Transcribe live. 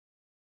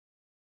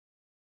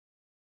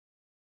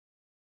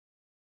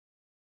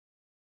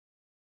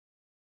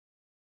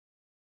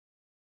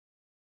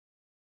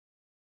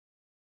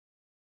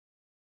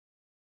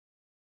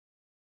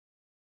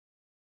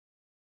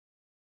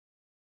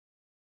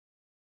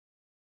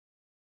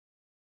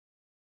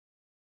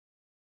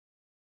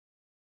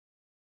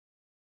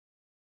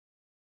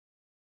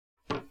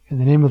In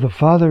the name of the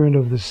Father, and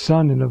of the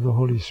Son, and of the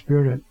Holy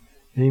Spirit.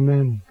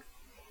 Amen.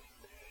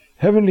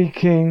 Heavenly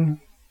King,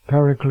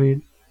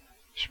 Paraclete,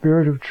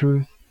 Spirit of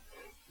truth,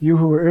 you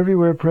who are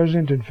everywhere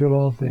present and fill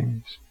all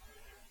things,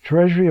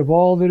 treasury of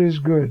all that is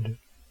good,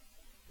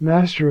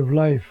 Master of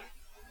life,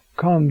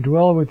 come,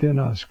 dwell within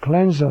us,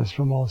 cleanse us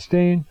from all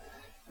stain,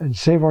 and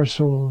save our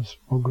souls,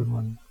 O good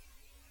one.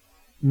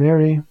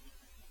 Mary,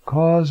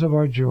 cause of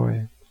our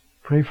joy,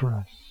 pray for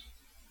us.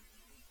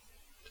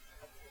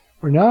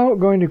 We're now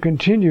going to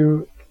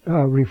continue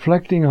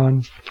reflecting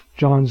on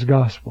John's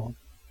Gospel.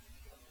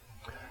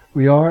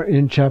 We are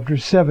in chapter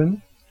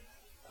 7,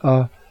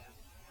 where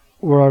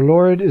our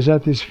Lord is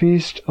at this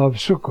Feast of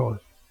Sukkoth,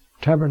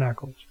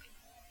 Tabernacles.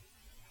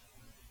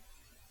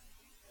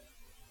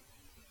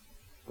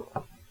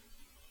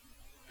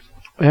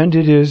 And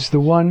it is the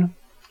one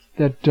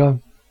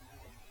that,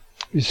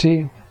 you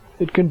see,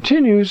 it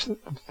continues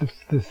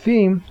the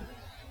theme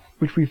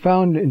which we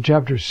found in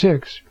chapter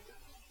 6,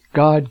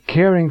 God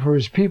caring for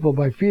his people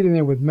by feeding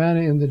them with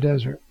manna in the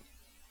desert.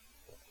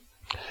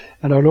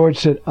 And our Lord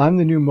said, I'm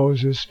the new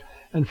Moses,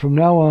 and from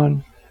now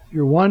on,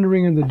 your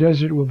wandering in the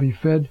desert will be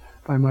fed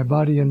by my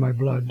body and my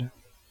blood.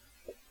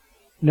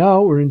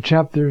 Now we're in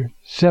chapter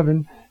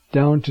 7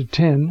 down to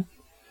 10.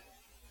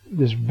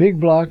 This big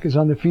block is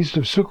on the Feast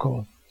of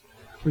Sukkoth,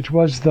 which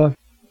was there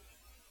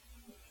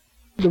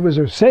was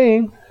a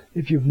saying,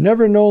 if you've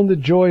never known the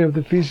joy of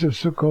the Feast of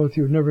Sukkoth,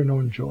 you've never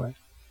known joy.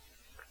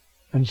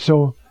 And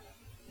so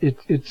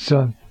it's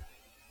and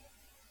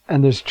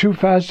there's two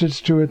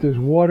facets to it. There's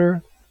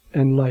water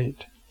and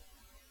light.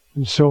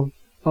 And so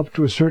up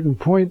to a certain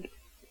point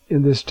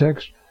in this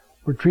text,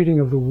 we're treating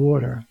of the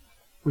water,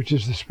 which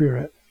is the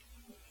Spirit.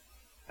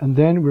 And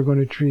then we're going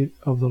to treat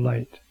of the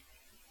light.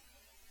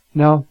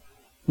 Now,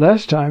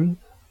 last time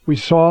we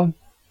saw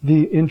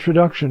the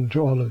introduction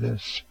to all of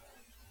this.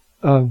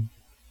 Down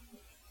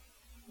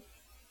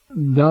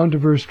to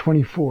verse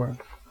 24.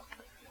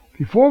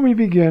 Before we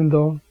begin,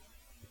 though,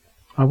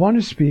 I want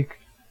to speak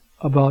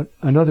about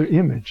another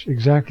image,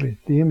 exactly,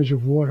 the image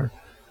of water.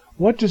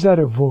 What does that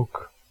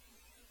evoke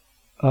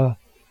in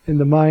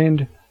the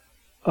mind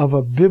of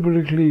a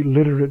biblically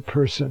literate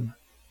person?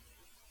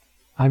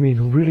 I mean,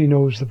 who really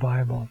knows the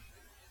Bible?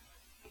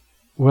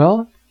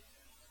 Well,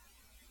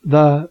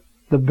 the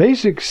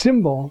basic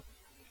symbol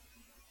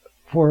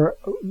for,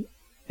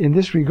 in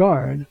this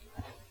regard,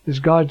 is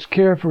God's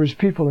care for his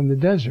people in the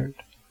desert.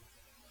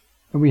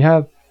 And we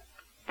have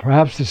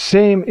perhaps the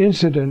same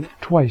incident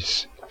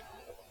twice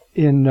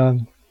in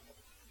the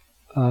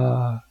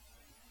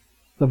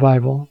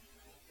Bible,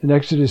 in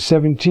Exodus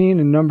 17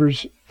 and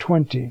Numbers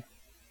 20.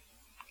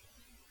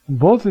 In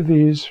both of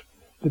these,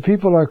 the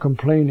people are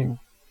complaining.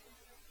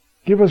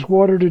 Give us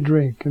water to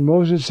drink. And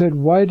Moses said,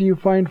 why do you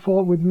find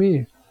fault with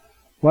me?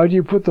 Why do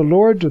you put the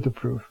Lord to the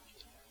proof?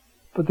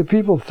 But the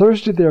people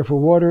thirsted there for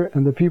water,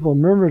 and the people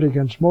murmured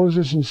against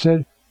Moses and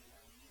said,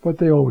 what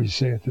they always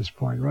say at this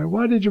point, right?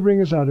 Why did you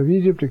bring us out of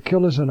Egypt to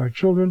kill us and our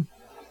children?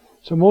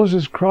 So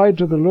Moses cried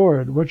to the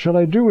Lord, what shall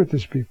I do with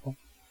this people?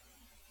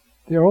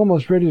 They are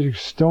almost ready to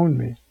stone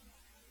me.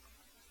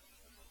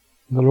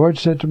 And the Lord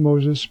said to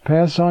Moses,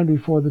 pass on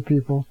before the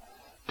people,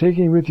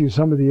 taking with you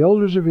some of the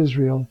elders of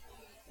Israel,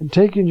 and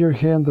take in your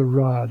hand the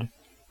rod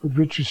with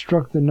which you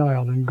struck the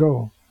Nile, and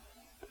go.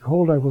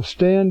 Behold, I will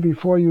stand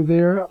before you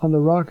there on the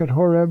rock at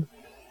Horeb,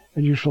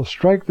 and you shall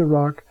strike the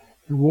rock,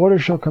 and water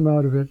shall come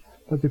out of it,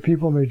 that the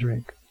people may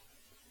drink.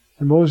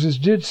 And Moses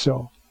did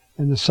so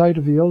in the sight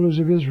of the elders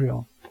of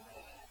Israel.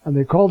 And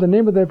they called the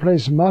name of that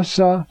place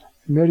Massah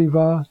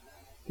Meribah,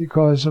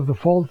 because of the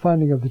fault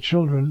finding of the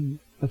children.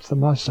 That's the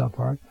Massah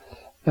part.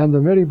 And the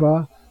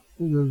Meribah,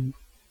 the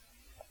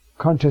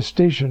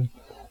contestation,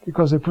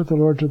 because they put the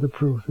Lord to the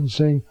proof in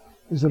saying,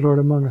 is the Lord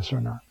among us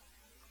or not?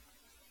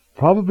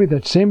 Probably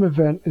that same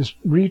event is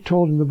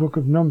retold in the book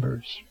of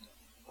Numbers.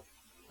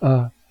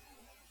 And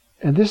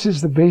this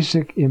is the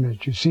basic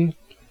image, you see?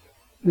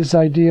 This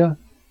idea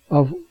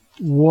of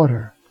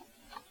water.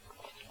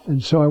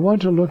 And so I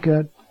want to look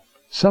at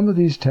some of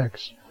these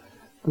texts.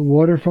 The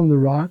water from the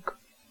rock.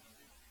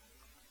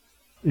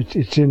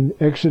 It's in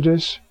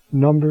Exodus,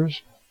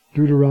 Numbers,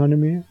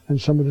 Deuteronomy, and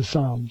some of the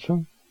Psalms. Huh?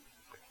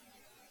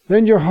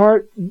 Then your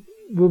heart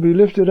will be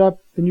lifted up,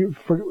 and you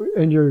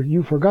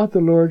forgot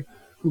the Lord,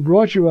 who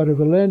brought you out of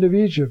the land of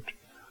Egypt,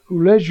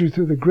 who led you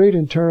through the great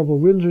and terrible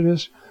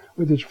wilderness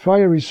with its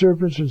fiery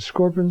serpents and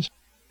scorpions,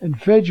 and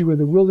fed you in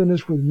the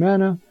wilderness with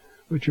manna,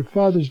 which your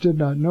fathers did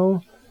not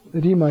know,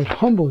 that he might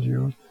humble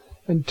you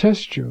and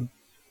test you.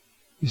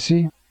 You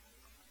see?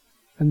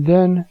 And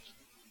then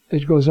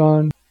it goes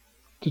on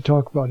to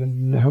talk about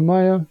in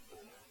Nehemiah,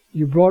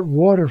 you brought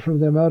water from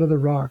them out of the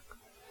rock.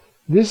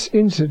 This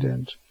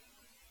incident,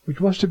 which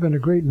must have been a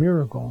great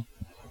miracle,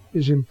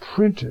 is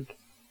imprinted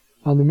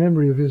on the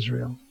memory of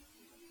Israel.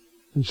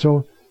 And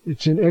so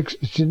it's in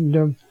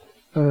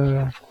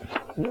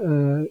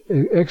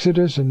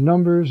Exodus and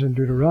Numbers and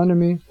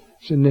Deuteronomy.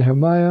 It's in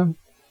Nehemiah.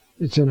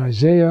 It's in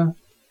Isaiah.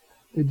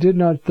 They did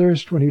not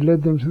thirst when he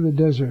led them through the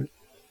desert.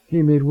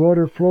 He made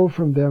water flow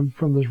from them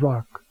from the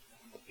rock.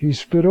 He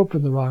split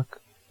open the rock,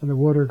 and the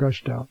water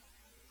gushed out.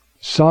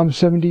 Psalm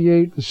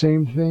 78, the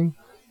same thing.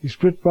 He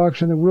split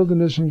rocks in the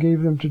wilderness and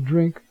gave them to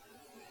drink.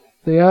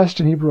 They asked,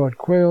 and he brought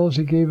quails.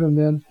 He gave them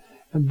then,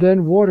 and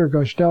then water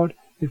gushed out.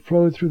 It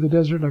flowed through the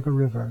desert like a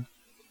river.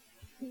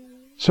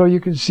 So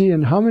you can see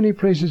in how many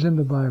places in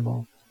the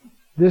Bible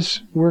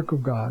this work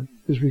of God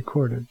is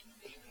recorded.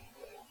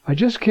 I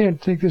just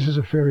can't take this as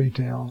a fairy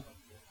tale.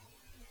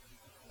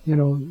 You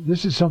know,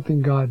 this is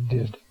something God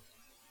did.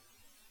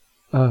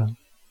 And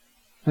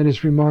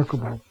it's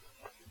remarkable.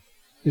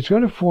 It's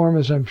going to form,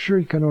 as I'm sure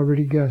you can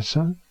already guess,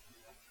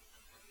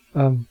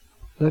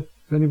 let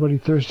anybody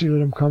thirsty,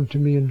 let him come to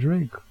me and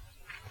drink.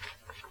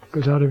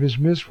 Because out of his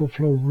midst will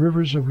flow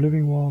rivers of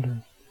living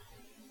water.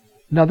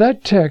 Now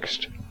that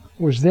text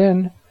was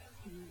then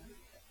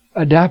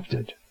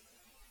adapted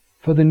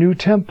for the new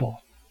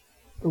temple.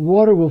 The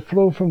water will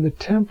flow from the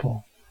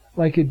temple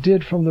like it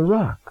did from the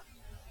rock.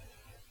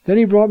 Then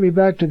he brought me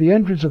back to the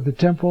entrance of the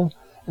temple,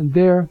 and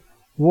there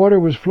water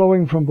was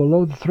flowing from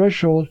below the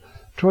threshold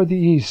toward the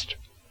east,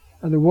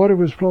 and the water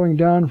was flowing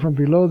down from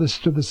below this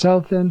to the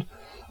south end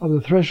of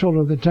the threshold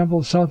of the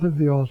temple, south of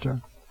the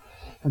altar.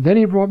 And then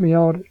he brought me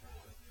out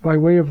by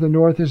way of the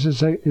north. This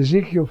is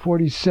Ezekiel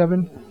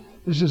 47.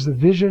 This is the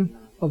vision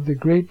of the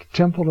great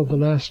temple of the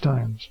last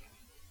times,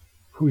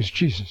 who is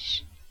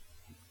Jesus.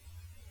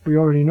 We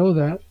already know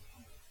that.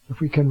 If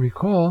we can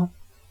recall,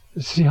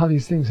 let's see how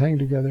these things hang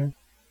together.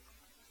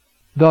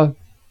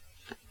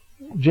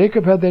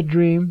 Jacob had that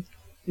dream.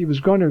 He was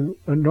going to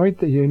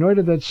he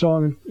anointed that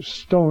stone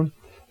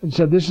and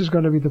said, this is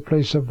going to be the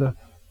place of the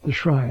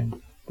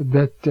shrine, the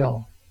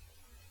Beth-el.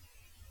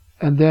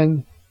 And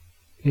then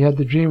he had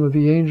the dream of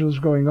the angels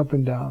going up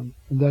and down.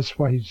 And that's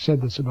why he said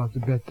this about the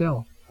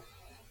Beth-el.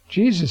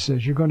 Jesus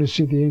says, you're going to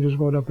see the angels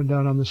going up and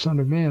down on the Son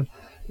of Man,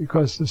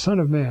 because the Son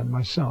of Man,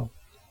 myself,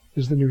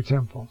 is the new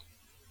temple.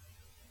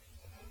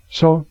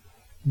 So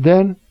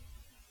then,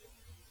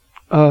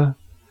 I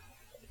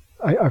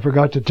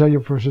forgot to tell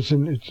you, first, it's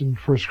in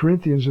 1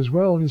 Corinthians as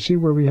well. You see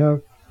where we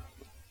have,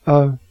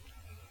 I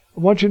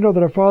want you to know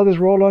that our fathers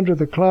were all under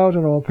the cloud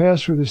and all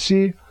passed through the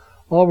sea.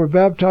 All were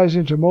baptized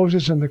into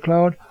Moses in the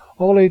cloud.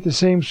 All ate the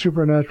same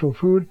supernatural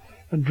food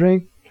and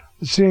drank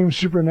the same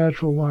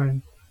supernatural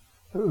wine,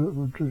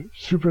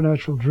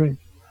 supernatural drink.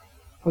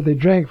 For they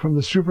drank from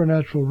the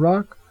supernatural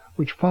rock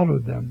which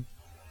followed them,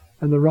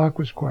 and the rock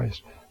was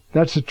Christ.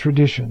 That's a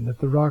tradition, that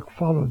the rock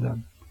followed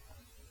them.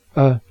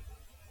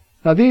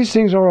 Now these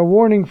things are a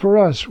warning for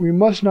us. We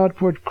must not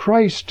put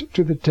Christ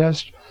to the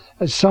test,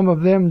 as some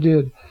of them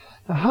did.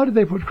 Now how did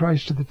they put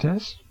Christ to the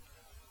test?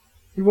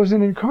 He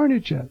wasn't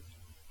incarnate yet,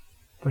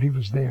 but he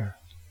was there.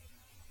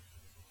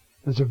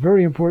 That's a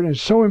very important,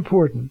 it's so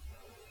important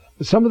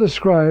that some of the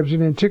scribes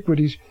in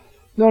antiquities,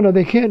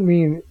 they can't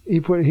mean he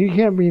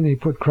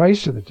put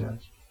Christ to the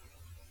test.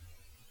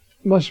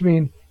 It must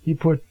mean they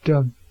put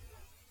the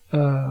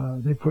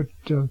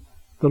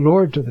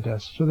Lord to the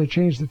test. So they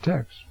changed the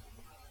text.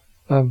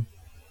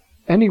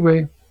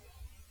 Anyway,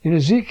 in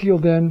Ezekiel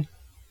then,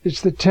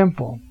 it's the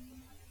temple.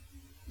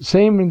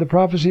 Same in the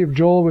prophecy of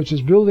Joel, which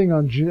is building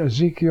on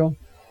Ezekiel.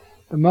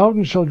 The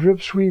mountains shall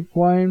drip sweet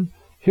wine,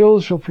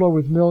 hills shall flow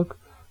with milk,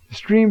 the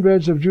stream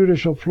beds of Judah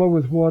shall flow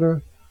with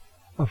water.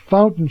 A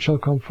fountain shall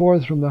come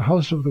forth from the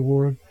house of the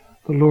Lord,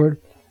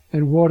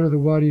 and water the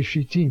Wadi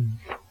Shittim.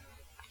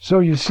 So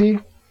you see,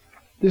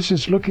 this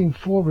is looking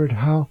forward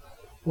how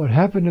what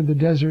happened in the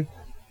desert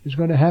is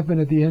going to happen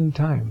at the end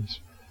times.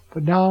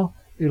 But now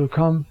it'll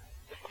come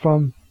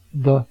from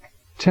the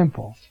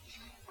temple.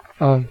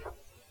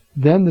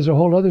 Then there's a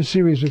whole other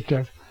series of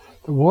texts.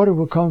 The water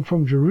will come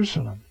from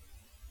Jerusalem.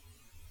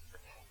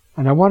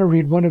 And I want to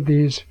read one of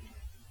these.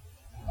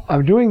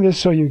 I'm doing this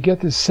so you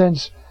get this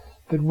sense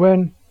that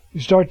when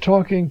you start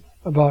talking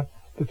about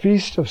the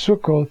Feast of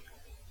Sukkoth,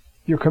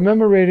 you're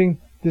commemorating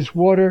this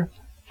water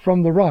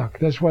from the rock.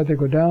 That's why they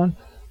go down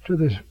to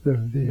the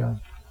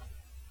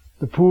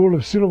pool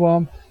of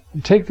Siloam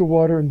and take the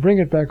water and bring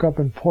it back up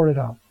and pour it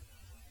out.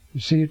 You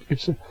see,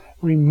 it's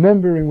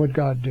remembering what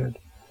God did.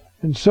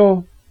 And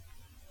so,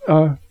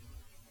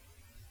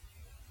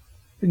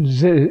 in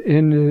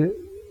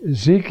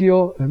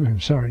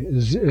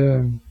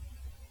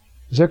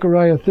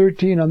Zechariah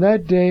 13, on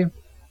that day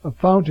a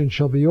fountain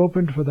shall be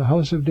opened for the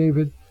house of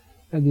David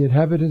and the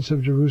inhabitants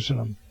of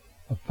Jerusalem.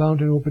 A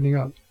fountain opening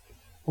up.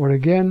 Or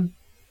again,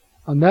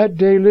 on that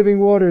day living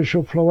waters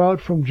shall flow out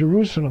from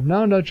Jerusalem.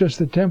 Now not just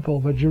the temple,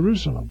 but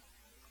Jerusalem.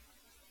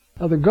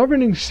 Now the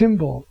governing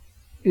symbol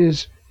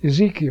is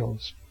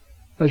Ezekiel's,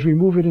 as we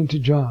move it into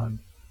John,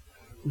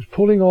 who's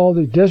pulling all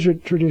the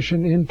desert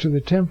tradition into the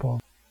temple.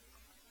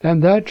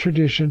 And that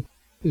tradition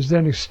is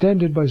then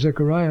extended by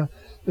Zechariah.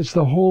 It's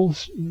the whole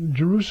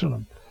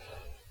Jerusalem.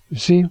 You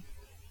see?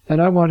 And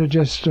I want to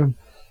just... and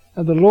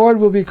the Lord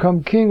will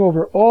become king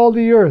over all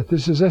the earth.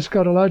 This is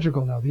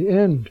eschatological now, the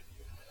end.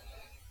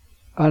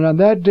 And on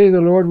that day the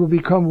Lord will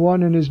become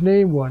one and his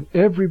name one.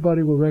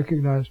 Everybody will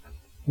recognize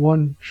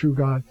one true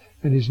God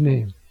and his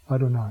name,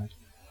 Adonai.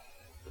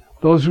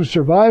 Those who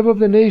survive of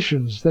the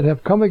nations that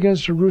have come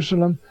against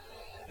Jerusalem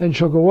and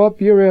shall go up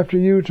year after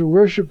year to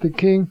worship the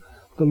King,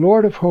 the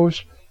Lord of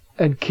hosts,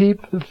 and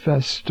keep the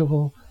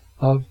festival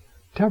of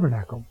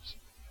tabernacles.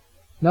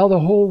 Now the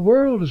whole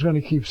world is going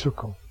to keep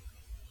Sukkoth.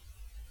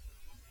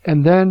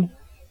 And then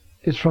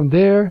it's from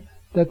there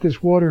that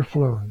this water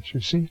flows,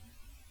 you see.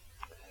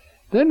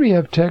 Then we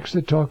have texts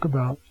that talk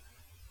about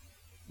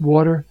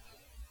water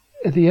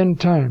at the end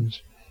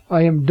times.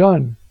 I am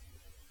done.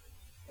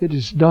 It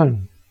is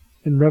done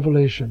in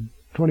Revelation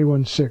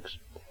 21:6.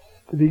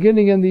 The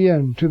beginning and the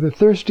end. To the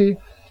thirsty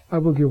I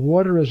will give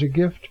water as a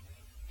gift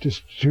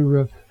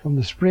from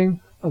the spring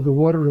of the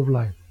water of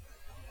life.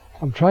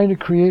 I'm trying to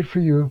create for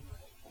you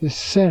this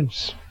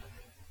sense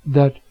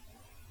that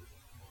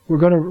we're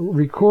going to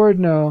record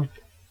now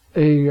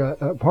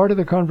a part of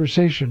the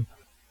conversation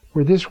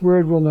where this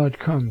word will not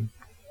come.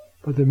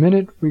 But the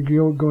minute we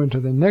go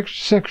into the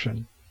next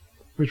section,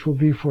 which will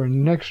be for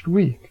next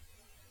week,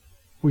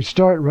 we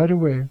start right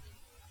away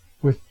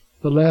with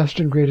the last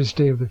and greatest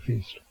day of the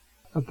feast.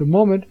 At the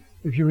moment,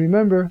 if you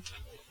remember,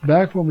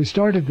 back when we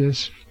started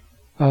this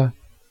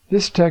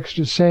text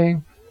is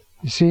saying,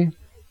 you see,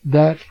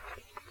 that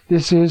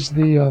this is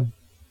the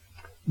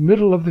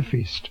middle of the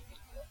feast,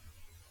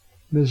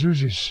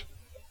 Mezuzis.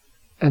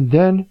 And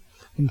then,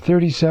 in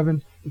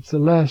 37, it's the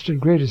last and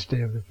greatest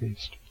day of the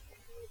feast.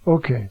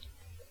 Okay,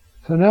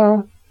 so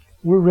now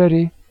we're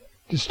ready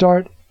to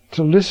start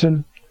to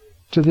listen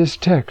to this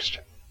text.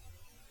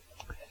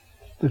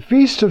 The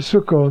Feast of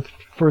Sukkoth,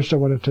 first I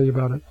want to tell you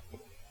about it.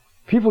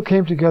 People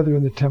came together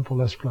in the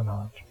temple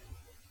esplanade.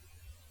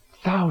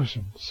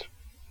 Thousands.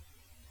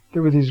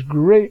 There were these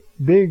great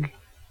big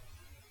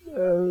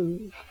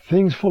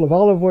things full of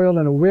olive oil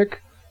and a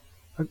wick,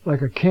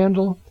 like a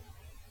candle.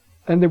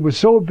 And it was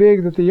so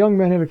big that the young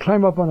men had to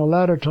climb up on a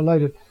ladder to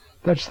light it.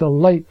 That's the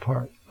light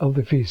part of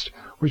the feast,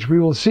 which we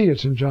will see.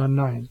 It's in John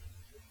 9.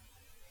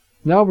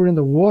 Now we're in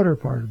the water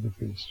part of the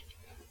feast.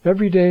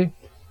 Every day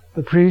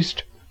the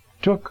priest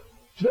took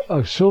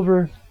a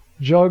silver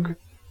jug,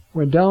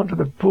 went down to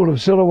the pool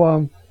of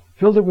Siloam,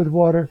 filled it with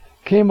water,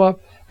 came up,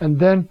 and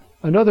then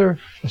another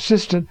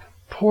assistant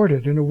poured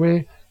it in a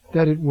way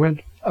that it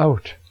went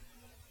out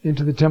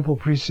into the temple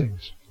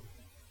precincts.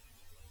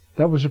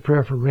 That was a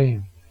prayer for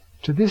rain.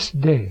 To this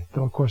day,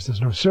 though of course there's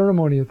no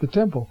ceremony at the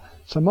temple,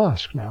 it's a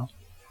mosque now,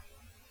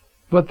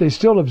 but they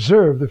still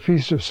observe the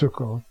Feast of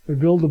Sukkoth. They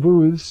build the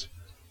booths,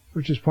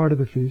 which is part of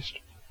the feast,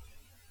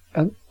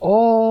 and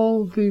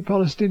all the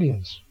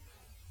Palestinians,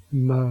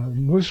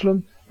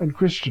 Muslim and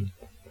Christian,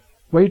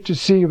 wait to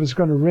see if it's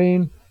going to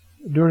rain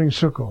during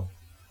Sukkoth,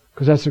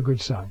 because that's a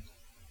good sign.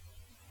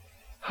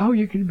 How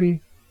you can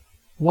be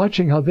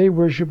watching how they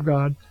worship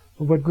God,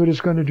 and what good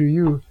it's going to do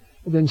you,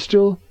 and then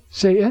still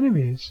say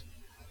enemies.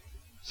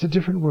 It's a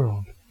different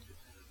world.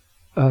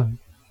 But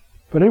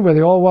anyway,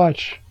 they all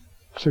watch.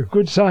 It's a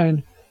good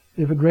sign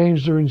if it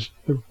rains during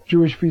the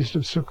Jewish Feast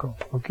of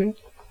Sukkoth. Okay?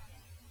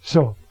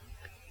 So,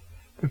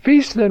 the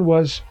feast then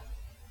was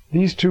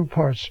these two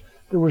parts.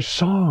 There were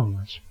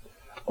songs.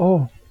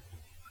 Oh,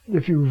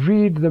 if you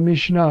read the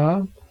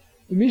Mishnah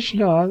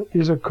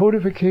is a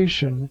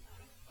codification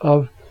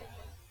of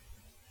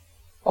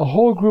a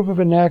whole group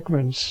of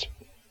enactments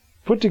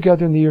put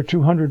together in the year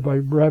 200 by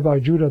Rabbi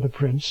Judah the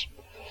Prince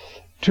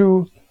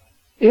to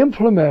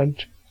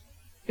implement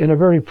in a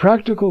very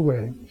practical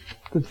way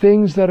the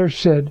things that are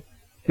said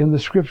in the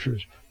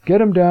scriptures. Get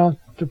them down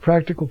to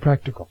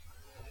practical.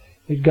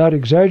 It got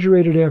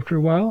exaggerated after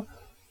a while,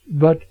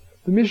 but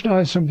the Mishnah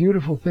has some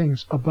beautiful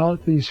things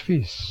about these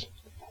feasts.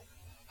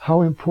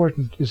 How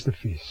important is the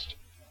feast?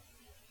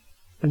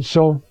 And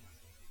so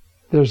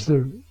there's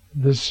the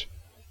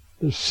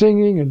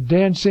singing and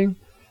dancing.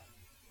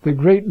 The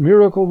great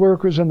miracle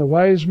workers and the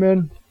wise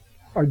men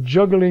are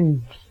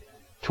juggling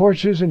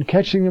torches and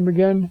catching them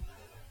again.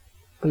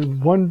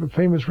 One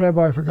famous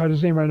rabbi, I forgot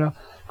his name right now,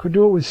 could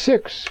do it with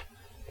 6.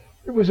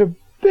 It was a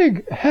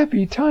big,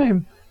 happy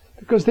time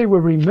because they were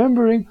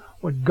remembering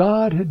what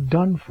God had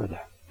done for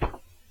them.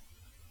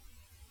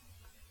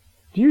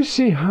 Do you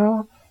see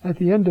how, at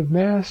the end of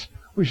Mass,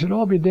 we should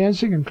all be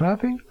dancing and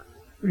clapping,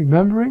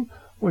 remembering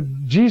what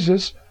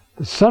Jesus,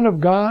 the Son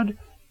of God,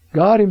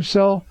 God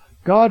Himself,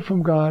 God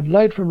from God,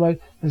 light from light,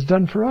 has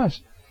done for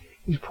us?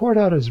 He's poured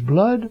out His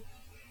blood,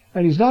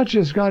 and He's not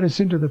just got us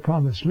into the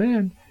promised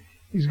land,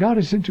 He's got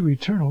us into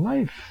eternal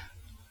life.